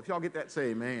struggle. If y'all get that,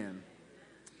 say amen.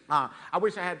 I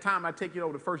wish I had time. I'd take you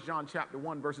over to 1 John chapter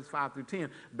 1, verses 5 through 10.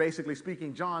 Basically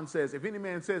speaking, John says, if any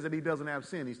man says that he doesn't have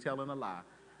sin, he's telling a lie.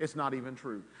 It's not even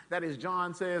true. That is,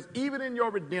 John says, even in your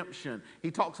redemption,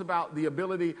 he talks about the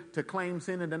ability to claim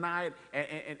sin and deny it.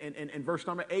 And in verse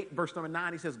number 8, verse number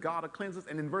 9, he says, God will cleanse us.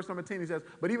 And in verse number 10, he says,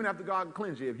 but even after God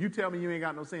cleanse you, if you tell me you ain't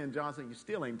got no sin, John said, you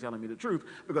still ain't telling me the truth.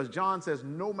 Because John says,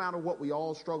 no matter what, we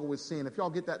all struggle with sin. If y'all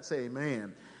get that, say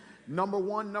amen. Number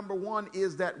one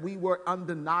is that we were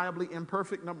undeniably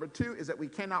imperfect. Number two is that we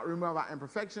cannot remove our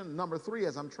imperfection. Number three,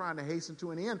 as I'm trying to hasten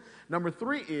to an end, number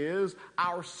three is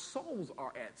our souls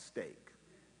are at stake.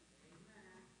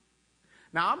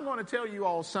 Now, I'm going to tell you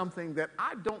all something that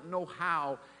I don't know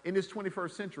how in this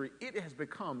 21st century it has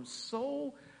become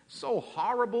so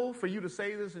horrible for you to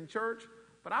say this in church,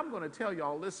 but I'm going to tell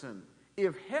y'all, listen,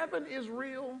 if heaven is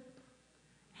real,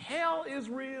 hell is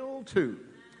real too.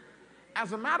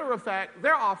 As a matter of fact,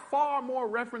 there are far more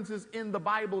references in the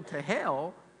Bible to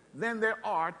hell than there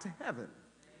are to heaven.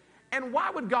 And why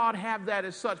would God have that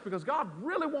as such? Because God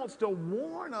really wants to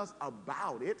warn us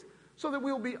about it so that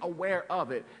we'll be aware of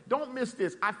it. Don't miss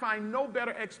this. I find no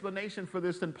better explanation for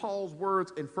this than Paul's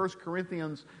words in 1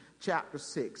 Corinthians chapter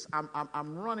 6.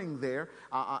 I'm running there.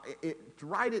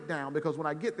 Write it down, because when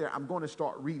I get there, I'm going to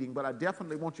start reading, but I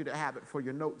definitely want you to have it for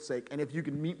your note's sake. And if you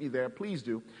can meet me there, please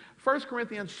do. 1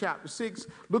 Corinthians chapter 6,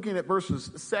 looking at verses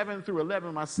 7 through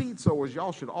 11. My seed sowers,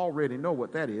 y'all should already know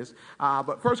what that is.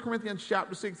 But 1 Corinthians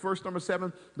chapter 6, verse number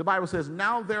 7, the Bible says,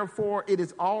 "Now therefore it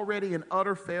is already an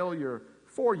utter failure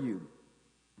for you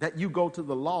that you go to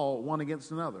the law one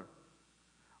against another.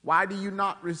 Why do you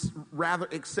not rather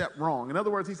accept wrong?" In other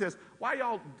words, he says, why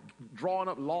y'all drawing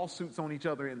up lawsuits on each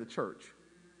other in the church?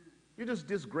 You're just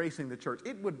disgracing the church.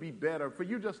 It would be better for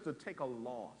you just to take a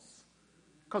loss.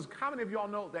 Because how many of y'all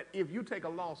know that if you take a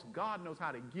loss, God knows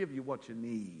how to give you what you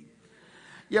need?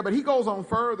 Yeah, but he goes on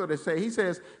further to say, he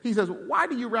says, why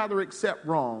do you rather accept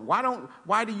wrong?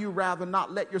 Why do you rather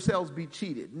not let yourselves be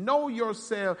cheated? Know you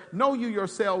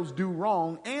yourselves do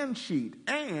wrong and cheat,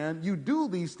 and you do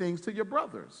these things to your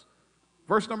brothers.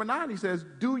 Verse number 9, he says,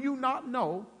 do you not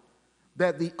know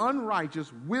that the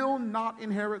unrighteous will not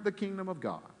inherit the kingdom of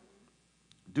God?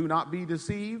 Do not be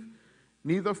deceived.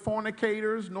 Neither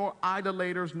fornicators, nor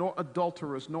idolaters, nor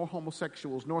adulterers, nor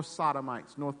homosexuals, nor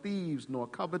sodomites, nor thieves, nor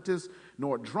covetous,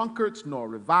 nor drunkards, nor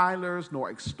revilers,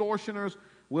 nor extortioners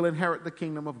will inherit the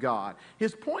kingdom of God.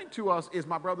 His point to us is,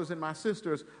 my brothers and my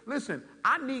sisters, listen,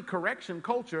 I need correction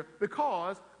culture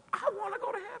because I want to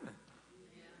go to heaven.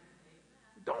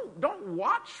 Don't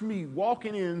watch me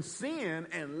walking in sin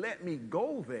and let me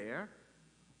go there.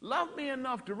 Love me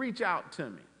enough to reach out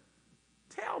to me.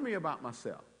 Tell me about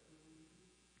myself.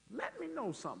 Let me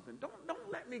know something.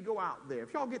 Don't let me go out there.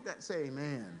 If y'all get that, say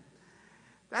amen.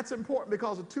 That's important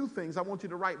because of two things. I want you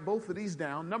to write both of these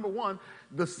down. Number one,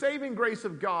 the saving grace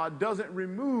of God doesn't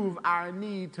remove our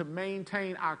need to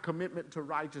maintain our commitment to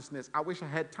righteousness. I wish I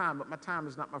had time, but my time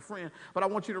is not my friend. But I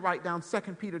want you to write down 2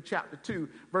 Peter chapter 2,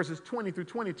 verses 20 through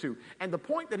 22. And the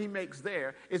point that he makes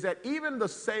there is that even the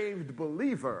saved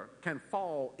believer can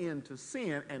fall into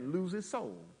sin and lose his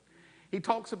soul. He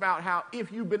talks about how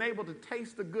if you've been able to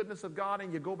taste the goodness of God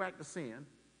and you go back to sin,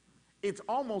 it's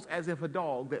almost as if a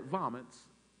dog that vomits,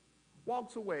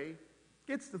 walks away,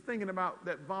 gets to thinking about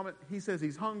that vomit. He says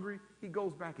he's hungry. He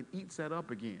goes back and eats that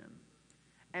up again.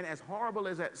 And as horrible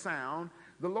as that sounds,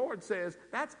 the Lord says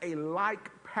that's a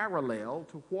like parallel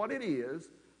to what it is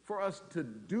for us to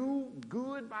do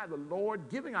good by the Lord,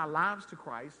 giving our lives to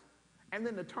Christ, and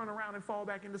then to turn around and fall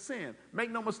back into sin.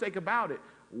 Make no mistake about it.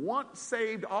 Once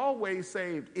saved, always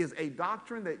saved is a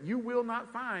doctrine that you will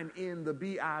not find in the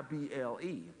Bible.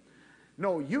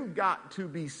 No, you've got to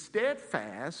be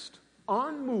steadfast,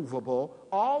 unmovable,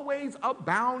 always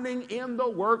abounding in the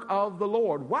work of the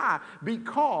Lord. Why?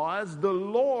 Because the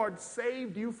Lord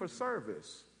saved you for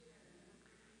service.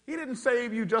 He didn't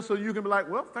save you just so you can be like,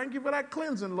 well, thank you for that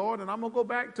cleansing, Lord, and I'm going to go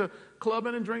back to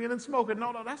clubbing and drinking and smoking.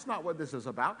 No, that's not what this is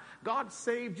about. God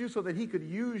saved you so that he could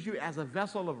use you as a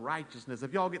vessel of righteousness.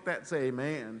 If y'all get that, say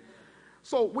amen.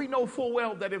 So we know full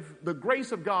well that if the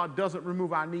grace of God doesn't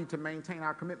remove our need to maintain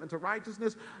our commitment to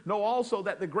righteousness, know also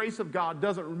that the grace of God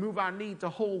doesn't remove our need to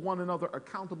hold one another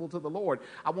accountable to the Lord.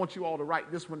 I want you all to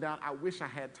write this one down. I wish I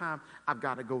had time. I've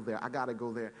got to go there. I got to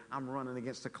go there. I'm running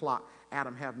against the clock.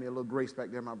 Adam, have me a little grace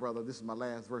back there, my brother. This is my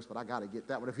last verse, but I got to get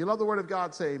that one. If you love the word of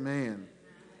God, say amen.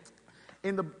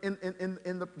 In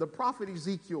the prophet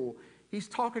Ezekiel, he's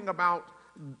talking about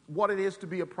what it is to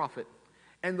be a prophet.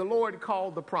 And the Lord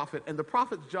called the prophet, and the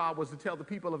prophet's job was to tell the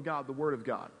people of God the word of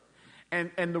God.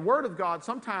 And the word of God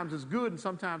sometimes is good and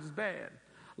sometimes is bad.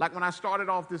 Like when I started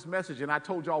off this message and I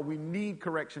told y'all we need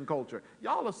correction culture.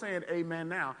 Y'all are saying amen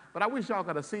now, but I wish y'all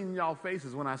could have seen y'all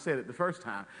faces when I said it the first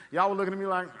time. Y'all were looking at me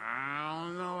like, I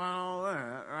don't know about all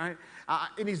that, right?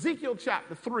 In Ezekiel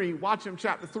chapter 3, watch him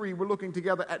chapter 3, we're looking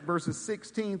together at verses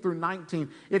 16 through 19.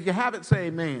 If you have it, say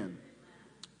amen.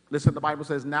 Listen, the Bible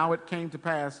says, now it came to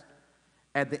pass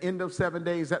at the end of 7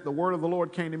 days that the word of the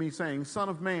Lord came to me, saying, Son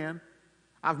of man,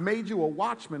 I've made you a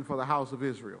watchman for the house of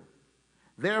Israel.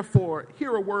 Therefore,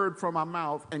 hear a word from my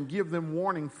mouth and give them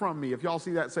warning from me. If y'all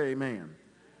see that, say amen.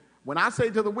 When I say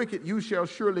to the wicked, you shall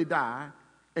surely die,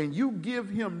 and you give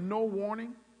him no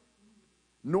warning,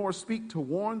 nor speak to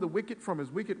warn the wicked from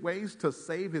his wicked ways to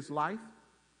save his life,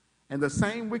 and the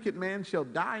same wicked man shall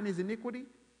die in his iniquity,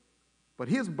 but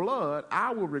his blood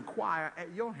I will require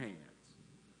at your hands.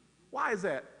 Why is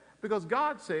that? Because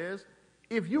God says,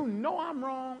 if you know I'm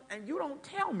wrong and you don't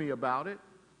tell me about it,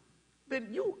 then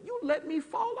you let me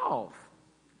fall off.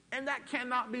 And that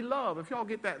cannot be love. If y'all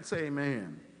get that, say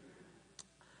amen.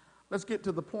 Let's get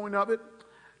to the point of it.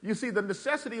 You see, the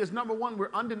necessity is, number one,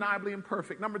 we're undeniably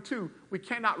imperfect. Number two, we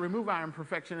cannot remove our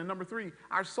imperfection. And number three,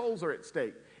 our souls are at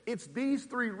stake. It's these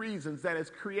three reasons that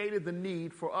has created the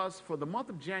need for us, for the month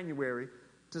of January,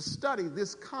 to study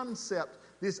this concept,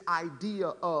 this idea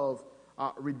of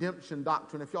redemption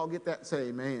doctrine. If y'all get that, say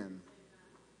amen.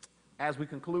 As we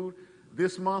conclude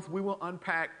this month, we will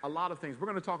unpack a lot of things. We're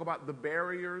going to talk about the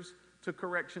barriers to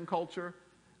correction culture,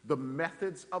 the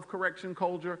methods of correction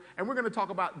culture, and we're going to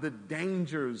talk about the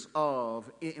dangers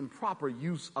of improper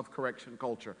use of correction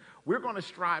culture. We're going to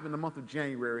strive in the month of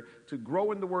January to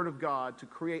grow in the Word of God, to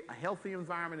create a healthy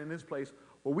environment in this place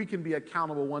where we can be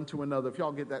accountable one to another. If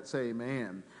y'all get that, say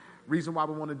amen. Reason why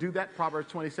we want to do that,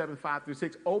 Proverbs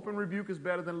 27:5-6. Open rebuke is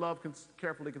better than love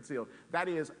carefully concealed. That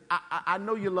is, I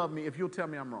know you love me if you'll tell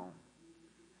me I'm wrong.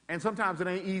 And sometimes it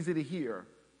ain't easy to hear.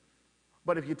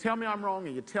 But if you tell me I'm wrong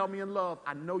and you tell me in love,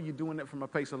 I know you're doing it from a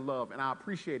place of love, and I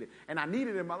appreciate it. And I need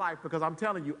it in my life because I'm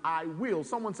telling you, I will.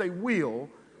 Someone say will.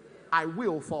 I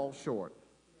will fall short.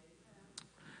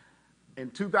 In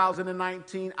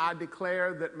 2019, I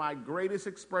declare that my greatest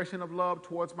expression of love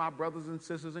towards my brothers and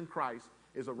sisters in Christ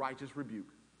is a righteous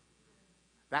rebuke.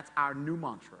 That's our new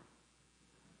mantra.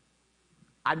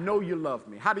 I know you love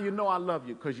me. How do you know I love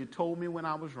you? Because you told me when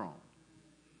I was wrong.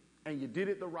 And you did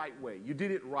it the right way. You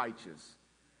did it righteous.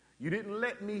 You didn't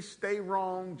let me stay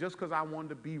wrong just because I wanted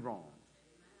to be wrong.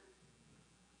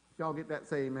 If y'all get that,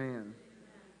 say amen. Amen.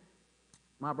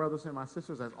 My brothers and my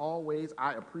sisters, as always,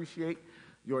 I appreciate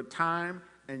your time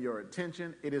and your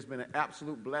attention. It has been an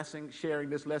absolute blessing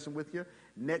sharing this lesson with you.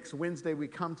 Next Wednesday, we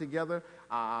come together.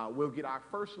 We'll get our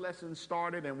first lesson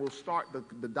started, and we'll start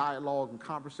the dialogue and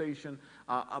conversation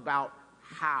about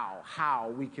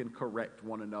how we can correct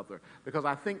one another. Because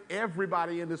I think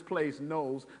everybody in this place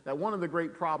knows that one of the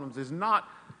great problems is not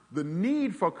the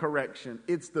need for correction,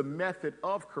 it's the method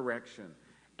of correction.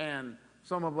 And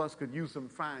some of us could use some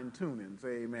fine-tuning.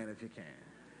 Say amen if you can.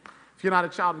 If you're not a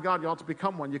child of God, you ought to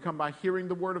become one. You come by hearing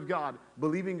the word of God,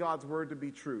 believing God's word to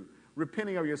be true,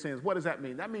 repenting of your sins. What does that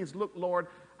mean? That means, look, Lord,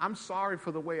 I'm sorry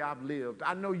for the way I've lived.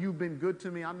 I know you've been good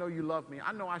to me. I know you love me.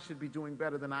 I know I should be doing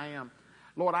better than I am.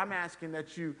 Lord, I'm asking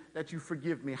that you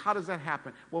forgive me. How does that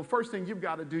happen? Well, first thing you've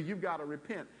got to do, you've got to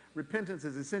repent. Repentance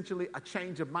is essentially a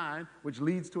change of mind, which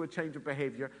leads to a change of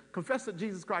behavior. Confess that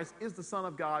Jesus Christ is the Son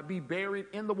of God. Be buried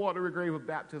in the watery grave of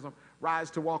baptism.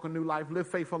 Rise to walk a new life. Live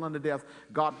faithful unto death.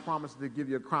 God promises to give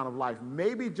you a crown of life.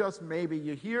 Maybe, just maybe,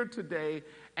 you're here today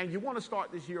and you want to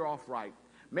start this year off right.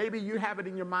 Maybe you have it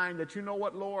in your mind that, you know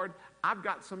what, Lord, I've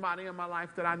got somebody in my life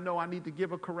that I know I need to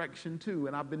give a correction to,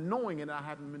 and I've been knowing it and I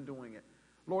haven't been doing it.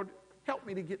 Lord, help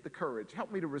me to get the courage.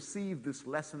 Help me to receive this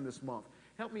lesson this month.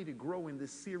 Help me to grow in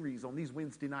this series on these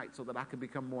Wednesday nights so that I can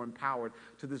become more empowered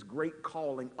to this great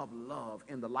calling of love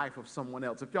in the life of someone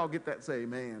else. If y'all get that, say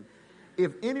amen.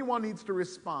 If anyone needs to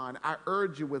respond, I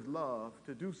urge you with love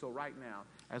to do so right now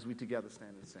as we together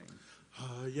stand and sing.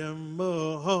 I am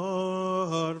a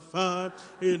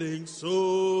hard-fighting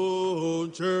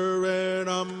soldier, and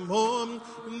I'm on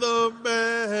the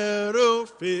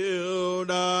battlefield.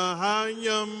 I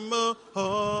am a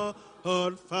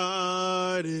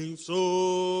hard-fighting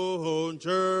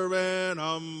soldier, and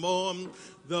I'm on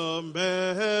the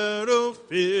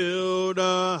battlefield.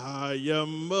 I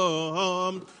am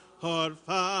a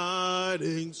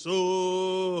hard-fighting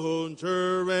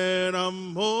soldier, and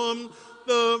I'm on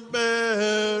the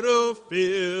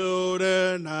battlefield,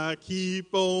 and I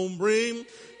keep on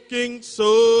bringing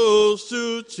souls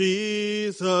to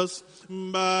Jesus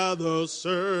by the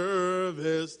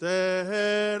service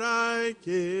that I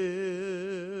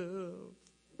give.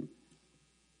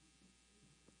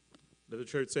 Let the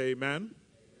church say amen.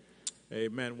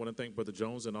 Amen. I want to thank Brother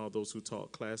Jones and all those who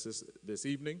taught classes this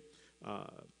evening.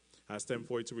 I stand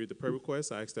before you to read the prayer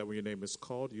request. I ask that when your name is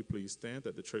called, you please stand,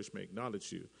 that the church may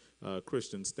acknowledge you.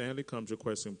 Christian Stanley comes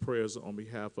requesting prayers on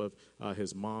behalf of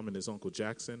his mom and his Uncle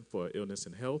Jackson for illness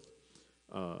and health.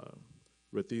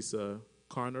 Rathisa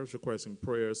Carner is requesting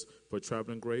prayers for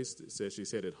traveling grace. It says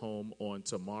she's headed home on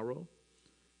tomorrow.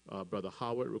 Brother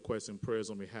Howard requesting prayers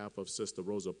on behalf of Sister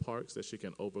Rosa Parks that she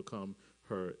can overcome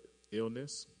her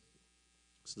illness.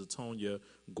 Sister Tanya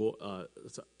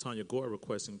Gore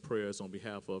requesting prayers on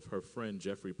behalf of her friend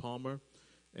Jeffrey Palmer.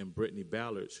 And Brittany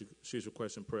Ballard, she's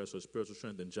requesting prayers for spiritual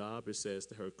strength and job. It says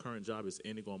that her current job is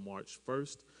ending on March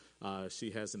 1st. She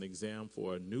has an exam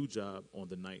for a new job on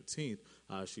the 19th.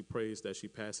 She prays that she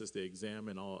passes the exam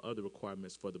and all other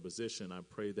requirements for the position. I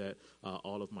pray that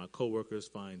all of my coworkers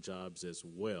find jobs as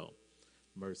well.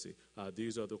 Mercy.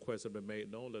 These are the requests that have been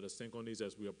made known. Let us think on these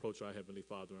as we approach our Heavenly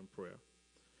Father in prayer.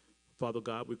 Father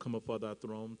God, we come before thy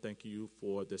throne. Thank you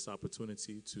for this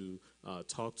opportunity to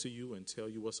talk to you and tell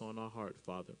you what's on our heart,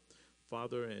 Father.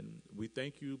 Father, and we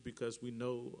thank you because we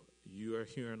know you are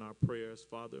hearing our prayers,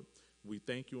 Father. We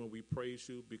thank you and we praise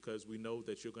you because we know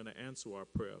that you're going to answer our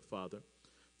prayer, Father.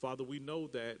 Father, we know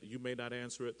that you may not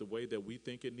answer it the way that we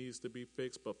think it needs to be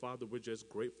fixed, but Father, we're just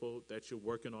grateful that you're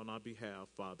working on our behalf,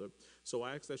 Father. So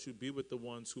I ask that you be with the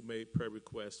ones who made prayer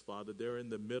requests, Father. They're in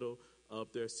the middle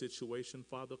of their situation,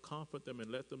 Father. Comfort them and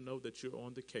let them know that you're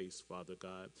on the case, Father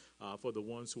God. For the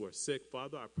ones who are sick,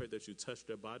 Father, I pray that you touch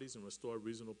their bodies and restore a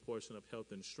reasonable portion of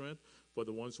health and strength. For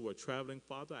the ones who are traveling,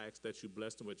 Father, I ask that you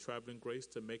bless them with traveling grace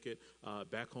to make it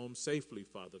back home safely,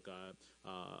 Father God.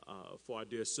 For our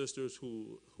dear sisters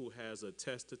who has a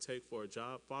test to take for a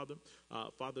job, Father,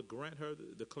 Father, grant her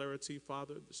the clarity,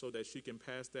 Father, so that she can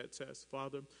pass that test,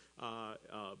 Father.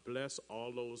 Bless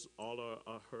all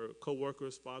her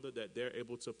co-workers, Father, that they're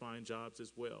able to find jobs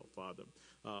as well, Father.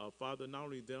 Father, not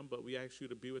only them, but we ask you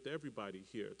to be with everybody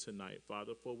here tonight,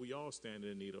 Father, for we all stand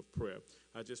in need of prayer.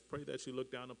 I just pray that you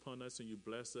look down upon us and you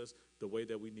bless us the way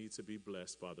that we need to be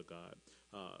blessed, Father God.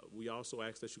 We also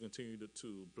ask that you continue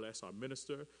to bless our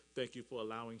minister. Thank you for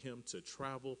allowing him to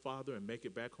travel, Father, and make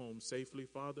it back home safely,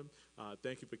 Father.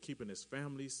 Thank you for keeping his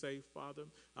family safe, Father.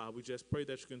 We just pray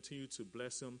that you continue to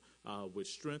bless him with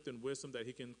strength and wisdom, that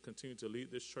he can continue to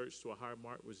lead this church to a higher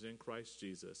mark, which is in Christ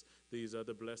Jesus. These are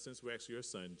the blessings we ask your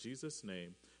son. In Jesus'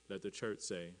 name, let the church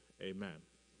say amen.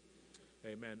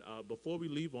 Amen. Before we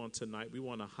leave on tonight, we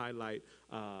want to highlight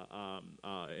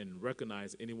and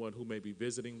recognize anyone who may be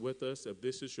visiting with us. If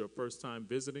this is your first time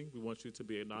visiting, we want you to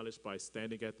be acknowledged by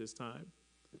standing at this time.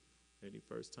 Any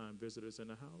first-time visitors in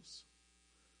the house?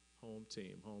 Home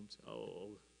team.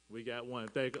 Oh, we got one.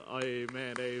 Thank you.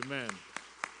 Amen. Amen.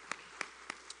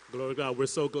 Glory to God. We're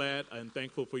so glad and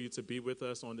thankful for you to be with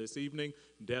us on this evening.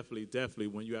 Definitely,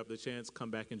 when you have the chance, come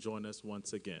back and join us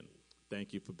once again.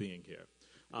 Thank you for being here.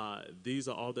 These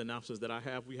are all the announcements that I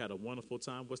have. We had a wonderful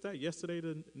time. Was that yesterday,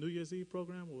 the New Year's Eve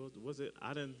program? Or was it?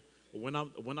 I didn't. When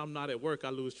I'm not at work, I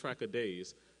lose track of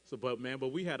days. But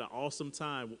we had an awesome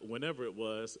time whenever it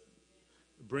was,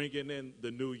 bringing in the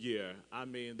new year. I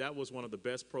mean, that was one of the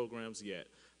best programs yet,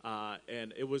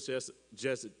 and it was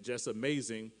just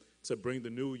amazing to bring the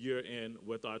new year in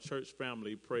with our church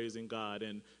family, praising God.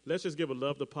 And let's just give a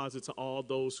love deposit to all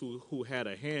those who had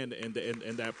a hand in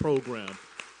that program.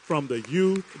 From the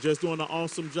youth, just doing an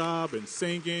awesome job and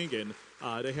singing, and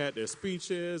they had their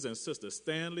speeches, and Sister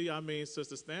Stanley,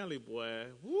 boy,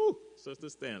 woo, Sister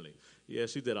Stanley. Yeah,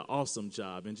 she did an awesome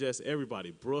job, and just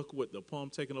everybody, Brooke with the poem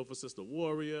taking over Sister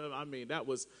Warrior. I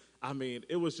was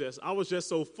just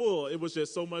so full. It was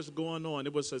just so much going on.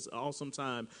 It was just an awesome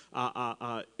time.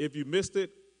 If you missed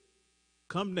it,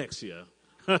 come next year.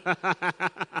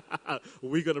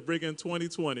 We're going to bring in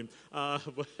 2020.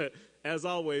 But as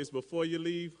always, before you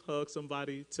leave, hug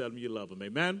somebody, tell them you love them.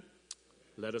 Amen?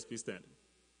 Let us be standing.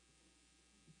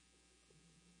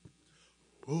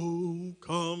 Oh,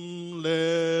 come,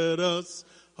 let us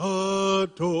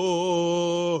adore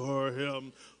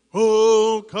him.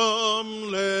 Oh,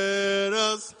 come, let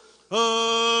us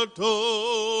adore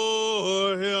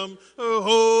him.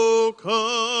 Oh,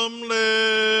 come,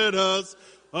 let us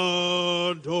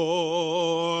adore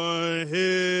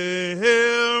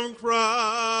him.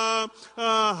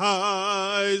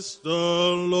 Christ the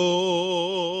Lord.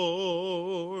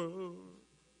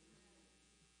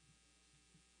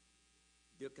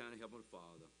 Dear kind of Heavenly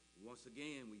Father, once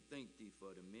again we thank thee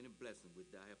for the many blessings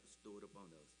which thou hast bestowed upon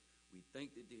us. We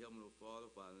thank thee, dear Heavenly Father,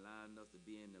 for allowing us to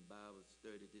be in the Bible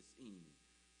study this evening.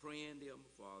 Praying, dear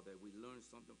Heavenly Father, that we learn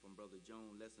something from Brother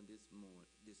Jones' lesson this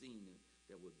evening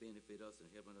that will benefit us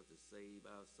and helping us to save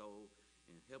our soul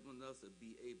and helping us to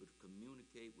be able to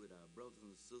communicate with our brothers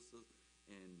and sisters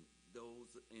and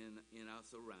those in our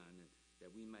surrounding,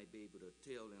 that we might be able to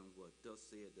tell them what thus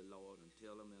said the Lord and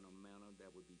tell them in a manner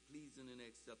that would be pleasing and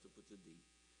acceptable to thee.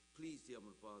 Please, dear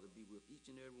Heavenly Father, be with each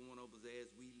and every one of us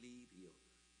as we leave here,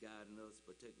 guiding us,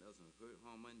 protecting us from hurt,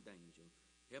 harm, and danger,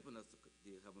 helping us,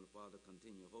 dear Heavenly Father,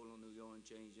 continue holding on to your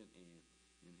unchanging hand,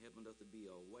 and helping us to be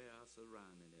aware of our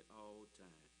surrounding at all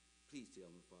times. Please, dear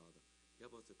Heavenly Father,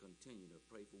 help us to continue to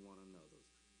pray for one another.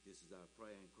 This is our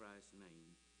prayer in Christ's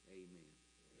name. Amen.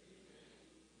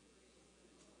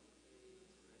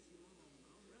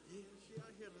 Yeah, she out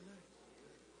here tonight.